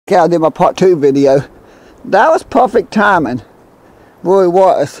back out and did my part 2 video. That was perfect timing. Really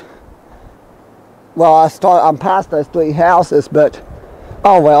was. Well, I'm past those 3 houses, but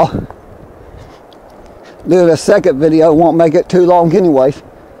oh well. Do the second video, won't make it too long anyways.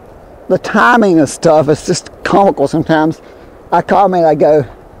 The timing of stuff is just comical sometimes. I comment, I go,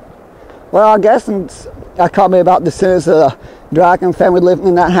 well, I guess I comment about the sentence of the Draken family living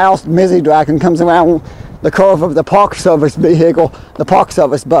in that house. Mizzy Draken comes around the curve of the Park Service vehicle, the Park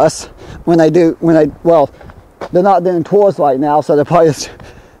Service bus, well, they're not doing tours right now, so they're probably just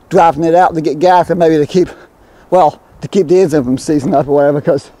driving it out to get gas and maybe to keep the engine from seizing up or whatever,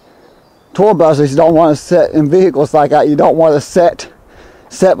 because tour buses, you don't want to sit in vehicles like that. You don't want to sit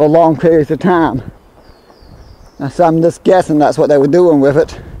for long periods of time. And so I'm just guessing that's what they were doing with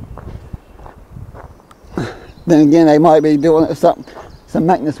it. Then again, they might be doing some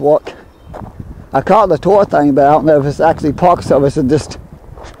maintenance work. I caught the tour thing, but I don't know if it's actually Park Service or just...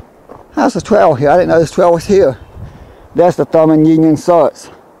 How's the trail here? I didn't know this trail was here. That's the Thurmond Union Circus.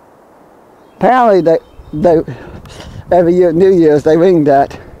 Apparently, they every year, New Year's, they ring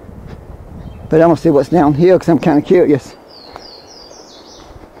that. But I'm going to see what's down here because I'm kind of curious.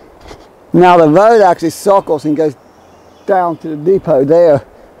 Now the road actually circles and goes down to the depot there.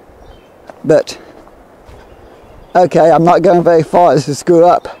 But, okay, I'm not going very far. This is screwed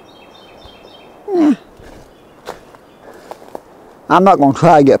up. I'm not going to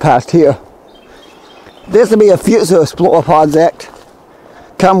try to get past here. This will be a future Explorer project.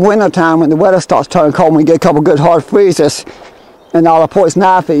 Come winter time, when the weather starts turning cold, we get a couple good hard freezes and all the poison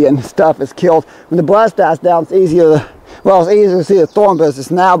ivy and stuff is killed. When the brush dies down, it's easier to see the thorn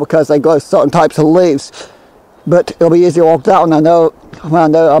business now because they grow certain types of leaves. But it'll be easier to walk out when I know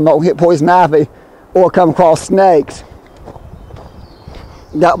I'm not going to hit poison ivy or come across snakes.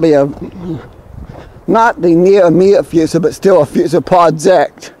 That'll be not the near immediate future, but still a future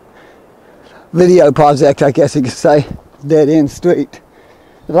project. Video project, I guess you could say. Dead end street.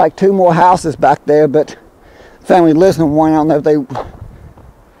 There's like 2 more houses back there, but family lives in one. I don't know if they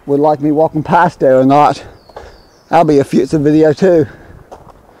would like me walking past there or not. That'll be a future video too.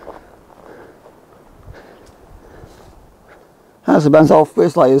 There's a bunch of old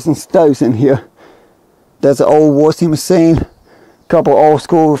refrigerators and stoves in here. There's an old washing machine. A couple old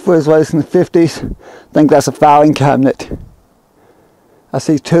school refrigerators in the 50s. I think that's a filing cabinet. I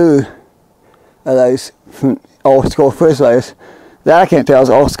see 2 of those old school refrigerators. That I can't tell is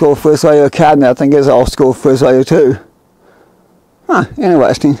an old school refrigerator cabinet. I think it's an old school refrigerator too. Huh,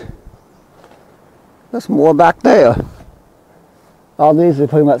 interesting. There's more back there. All these are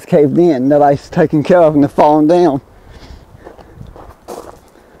pretty much caved in. Nobody's taking care of them. They're falling down.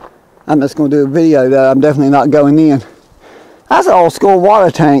 I'm just going to do a video that I'm definitely not going in. That's an old school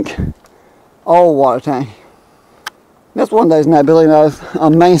water tank. Old water tank. That's one of those in that building I was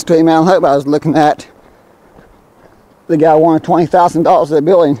on Main Street, Mount Hope, I was looking at. The guy wanted $20,000 for the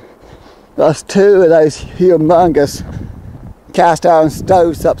building. There's 2 of those humongous cast iron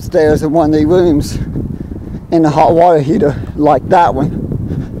stoves upstairs in one of the rooms in the hot water heater like that one.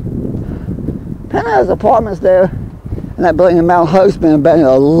 Penthouse apartments there in that building in Mount Hope's been abandoned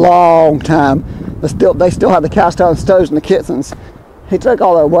a long time. But they still have the cast iron stoves in the kitchens. He took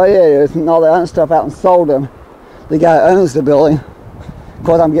all their radiators and all that other stuff out and sold them. The guy who owns the building. Of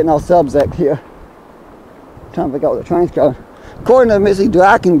course, I'm getting all subject here. Trying to figure out where the train's going. According to Mizzy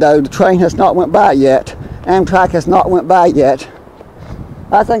Draken, though, the train has not went by yet. Amtrak has not went by yet.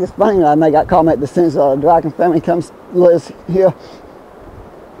 I think it's funny that I make that comment that since the Draken family lives here,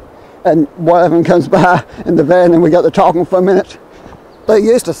 and one of them comes by in the van and we got to talking for a minute. They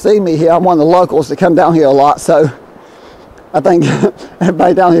used to see me here. I'm one of the locals that come down here a lot, so I think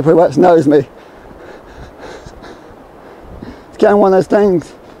everybody down here pretty much knows me. It's kind of one of those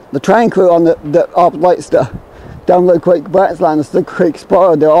things. The train crew on that operates the Dunloo Creek branch line, the Stick Creek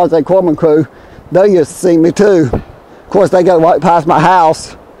Spur, the RJ Corman crew, they used to see me too. Of course, they go right past my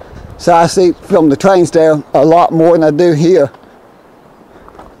house, so I see from the trains there a lot more than I do here.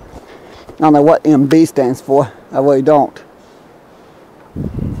 I don't know what MB stands for. I really don't.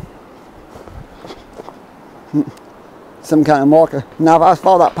 Some kind of marker. Now, if I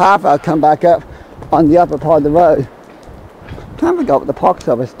follow that pipe, I'll come back up on the upper part of the road. Time to go what the Park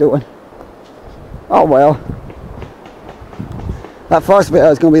Service doing. Oh well. That first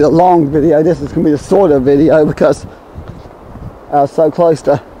video is going to be the long video. This is going to be the shorter video because I was so close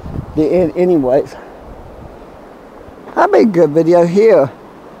to the end anyways. That'd be a good video here.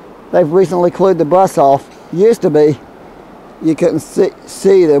 They've recently cleared the brush off. Used to be, you couldn't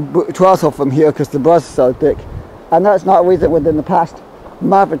see the trestle from here because the brush is so thick. I know it's not recent within the past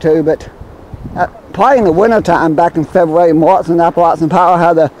month or 2, but probably in the winter time back in February, March, when Appalachian Power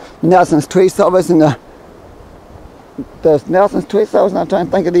had the Nelson's tree service and the Nelson's tree service, and I'm trying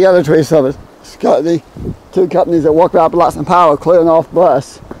to think of the other tree service. It's got the two companies that work with Appalachian Power clearing off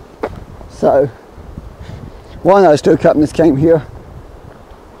bus. So one of those two companies came here.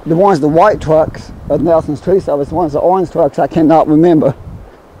 The white trucks of Nelson's tree service, the ones the orange trucks I cannot remember.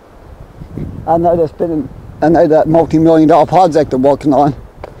 I know that multi-million-dollar project they're working on.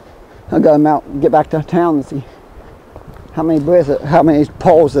 I'm gonna get back to town and see how many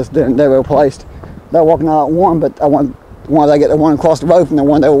poles they replaced. They're working on one, but I want to get the one across the road from the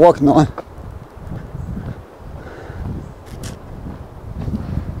one they were working on.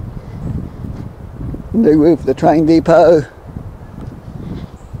 New roof of the train depot.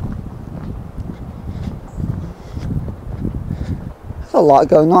 There's a lot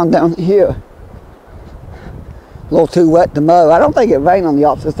going on down here. A little too wet to mow. I don't think it rained on the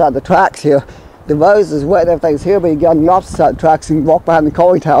opposite side of the tracks here. The roads is wet, everything's here, but you get on the opposite side of the tracks and walk behind the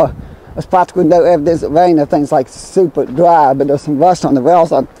coaling tower. There's practically no evidence it rained. Everything's like super dry, but there's some rust on the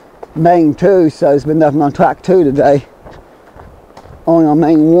rails on Main 2, so there's been nothing on track 2 today. Only on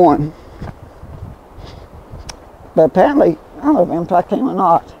Main 1. But apparently, I don't know if Amtrak came or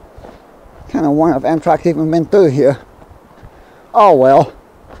not. Kind of wonder if Amtrak's even been through here. Oh well.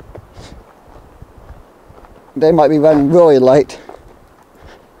 They might be running really late.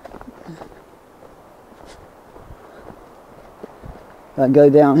 I go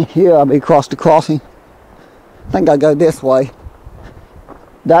down here, I'll be across the crossing. I think I go this way.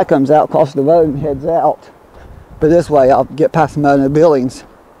 That comes out across the road and heads out. But this way I'll get past some other buildings.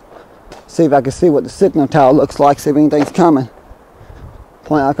 See if I can see what the signal tower looks like, see if anything's coming.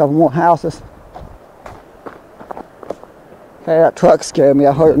 Point out a couple more houses. Okay, that truck scared me.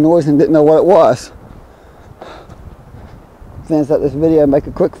 I heard a noise and didn't know what it was. Finish up this video and make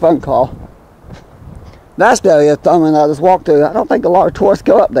a quick phone call. That's the area of Thurmond I just walked through. I don't think a lot of tourists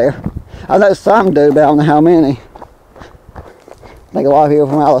go up there. I know some do, but I don't know how many. I think a lot of people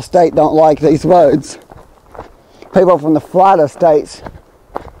from out of state don't like these roads. People from the Florida states,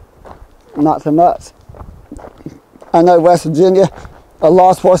 not so much. I know West Virginia, a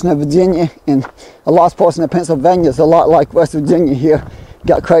large portion of Virginia, and a large portion of Pennsylvania is a lot like West Virginia here.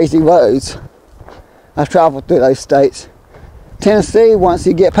 Got crazy roads. I've traveled through those states. Tennessee, once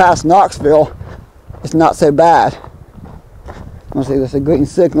you get past Knoxville, it's not so bad. I see there's a green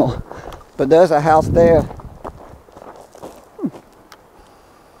signal, but there's a house there.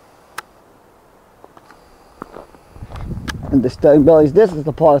 And the stone buildings. This is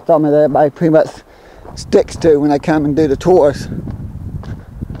the part of Thurmond that everybody pretty much sticks to when they come and do the tours.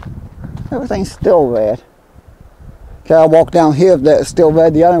 Everything's still red. Okay, I'll walk down here if it's still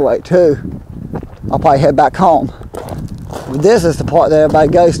red the other way too. I'll probably head back home. But this is the part that everybody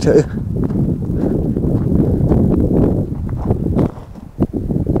goes to.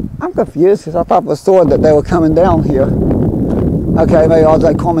 I'm confused because I thought I saw that they were coming down here. Okay, maybe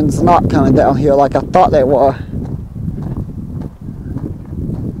RJ Corman's not coming down here like I thought they were.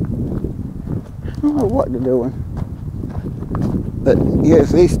 I don't know what they're doing. But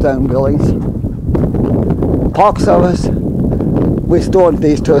here's these stone buildings. Park Service restored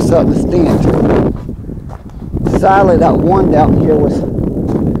these to a certain extent. Sadly, that one down here was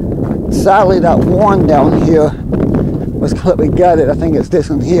completely gutted. I think it's this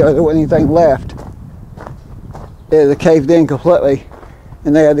one here. There wasn't anything left. It was caved in completely,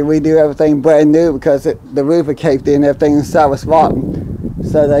 and they had to redo everything brand new because the roof had caved in. Everything inside was rotten.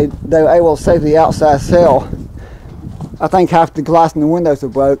 So they were able to save the outside shell. I think half the glass in the windows were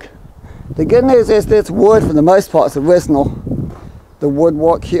broke. The good news is this wood, for the most part, is original. The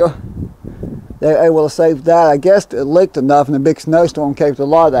woodwork here, they were able to save that. I guess it leaked enough and a big snowstorm caved a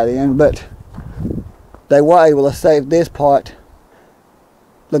lot of that in, but they were able to save this part.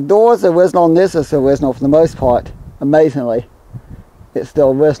 The doors are original and this is original for the most part. Amazingly, it's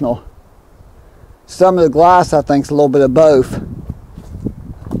still original. Some of the glass, I think, is a little bit of both.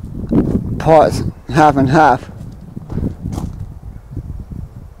 Parts, half and half.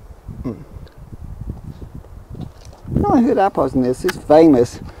 I don't know who that person is. He's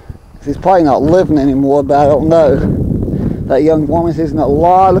famous. He's probably not living anymore, but I don't know. That young woman, she's in a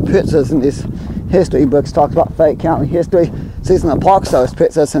lot of pictures in this history books. Talks about Fayette County history. She's in the Park Service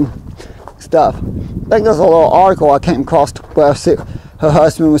pictures and stuff. I think there's a little article I came across where her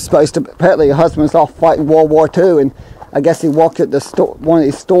husband was supposed to, apparently her husband was off fighting World War II, and I guess he walked at the store, one of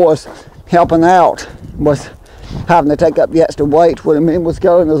these stores helping out, was having to take up the extra weight where the men was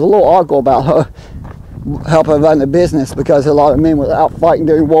going. There's a little article about her help her run the business because a lot of men were out fighting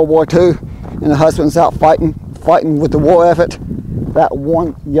during World War II, and the husband's out fighting with the war effort. that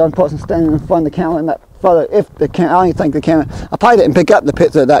one young person standing in front of the camera in that photo. If the camera, I don't even think the camera, I probably didn't pick up the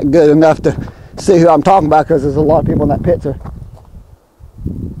picture that good enough to see who I'm talking about, because there's a lot of people in that picture.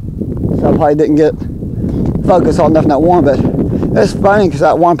 So I probably didn't get focused on enough on that one. But it's funny because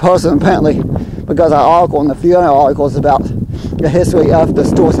that one person, apparently, because our article and a few other articles about the history of the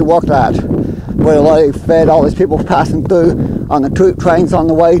stores he worked at, where the lady fed all these people passing through on the troop trains on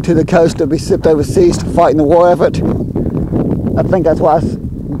the way to the coast to be shipped overseas to fight in the war effort. I think that's why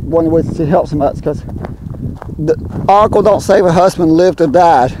one of the reasons she helped so much, because the article don't say her husband lived or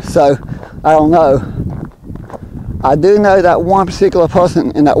died, so I don't know. I do know that one particular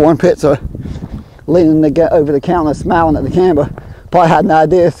person in that one picture, leaning over the counter smiling at the camera, probably had an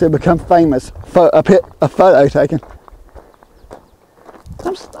idea to become famous for a photo taken. I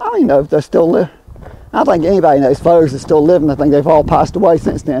don't even know if they're still living. I don't think anybody in those photos is still living. I think they've all passed away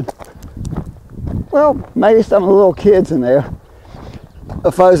since then. Well, maybe some of the little kids in there.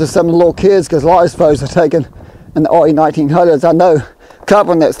 The photos of some of the little kids, because a lot of those photos are taken in the early 1900s. I know a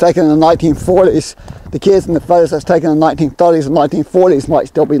couple that's taken in the 1940s. The kids in the photos that's taken in the 1930s and 1940s might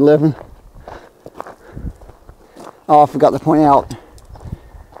still be living. Oh, I forgot to point out,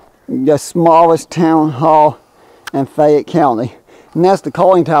 the smallest town hall in Fayette County. And that's the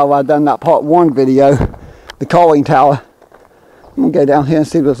calling tower I done that part 1 video. The calling tower. I'm going to go down here and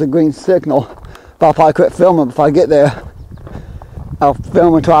see if there's a green signal. But I'll probably quit filming before I get there. I'll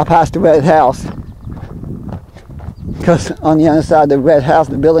film until I pass the red house. Because on the other side of the red house,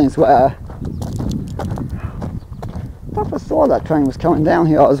 the building's where I thought I saw that train was coming down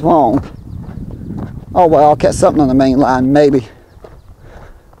here. I was wrong. Oh well, I'll catch something on the main line, maybe.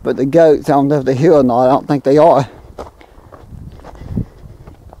 But the goats, I don't know if they're here or not. I don't think they are.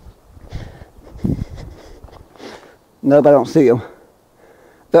 Nope, I don't see them.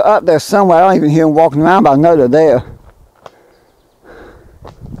 They're up there somewhere. I don't even hear them walking around, but I know they're there.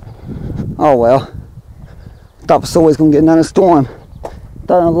 Oh well. Thought it was always going to get another storm.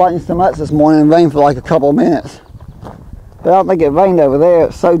 Thought it lightning so much this morning and rained for like a couple of minutes. But I don't think it rained over there.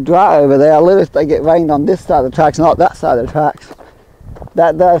 It's so dry over there. I literally think it rained on this side of the tracks, not that side of the tracks.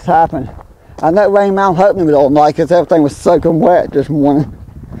 That does happen. I know it rained Mount Hope in the middle of the night because everything was soaking wet this morning.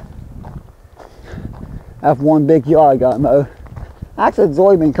 I have one big yard I got to mow. Actually, it's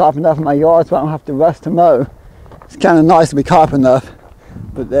already been carpet enough in my yard so I don't have to rush to mow. It's kind of nice to be carpet enough.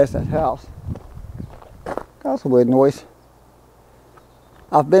 But there's that house. That's a weird noise.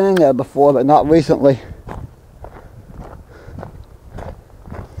 I've been in there before, but not recently.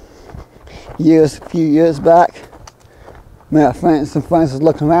 A few years back, me and some friends was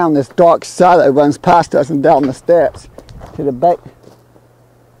looking around this dark side that runs past us and down the steps to the back.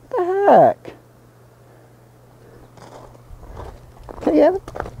 What the heck? Can you ever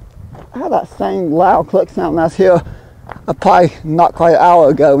have that same loud click sound when I was here probably not quite an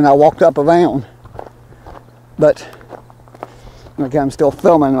hour ago when I walked up around? But okay, I'm still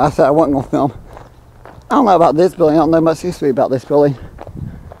filming. I said I wasn't going to film. I don't know about this building. I don't know much history about this building.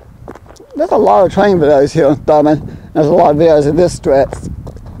 There's a lot of train videos here in Thurmond. There's a lot of videos of this stretch,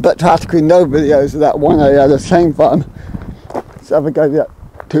 but practically no videos of that one area that came from. So I forgot that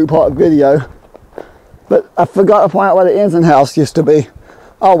 2-part video. But I forgot to point out where the engine house used to be.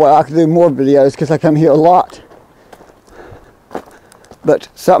 Oh well, I could do more videos because I come here a lot. But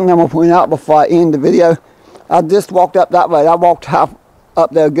something I'm going to point out before I end the video. I just walked up that way. I walked half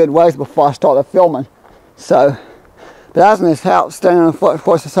up there a good ways before I started filming. So, but I was in this house, standing in front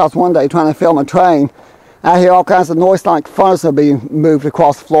of this house one day trying to film a train. I hear all kinds of noise like furniture being moved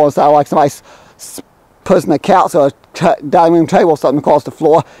across the floor. So like somebody pushing a couch or a dining room table or something across the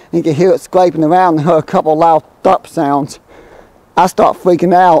floor. And you can hear it scraping around and hear a couple of loud thump sounds. I start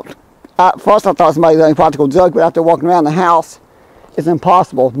freaking out. At first I thought somebody was doing a practical joke, but after walking around the house, it's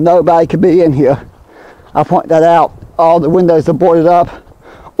impossible. Nobody could be in here. I point that out. All the windows are boarded up,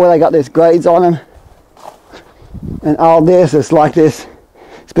 or they got these grades on them. And all this is like this.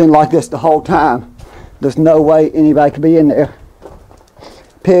 It's been like this the whole time. There's no way anybody could be in there.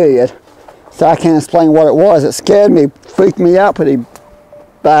 Period. So I can't explain what it was. It scared me, freaked me out pretty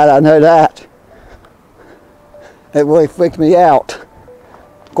bad, I know that. It really freaked me out.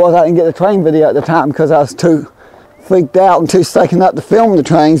 Of course I didn't get the train video at the time because I was too freaked out and too shaken up to film the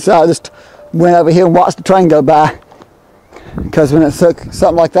train, so I just went over here and watched the train go by. Because when it's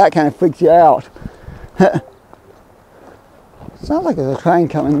something like that kind of freaks you out. Sounds like there's a train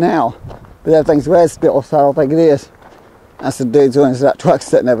coming now, but everything's red still, so I don't think it is. That's the dude's doing that truck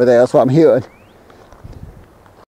sitting over there, that's what I'm hearing.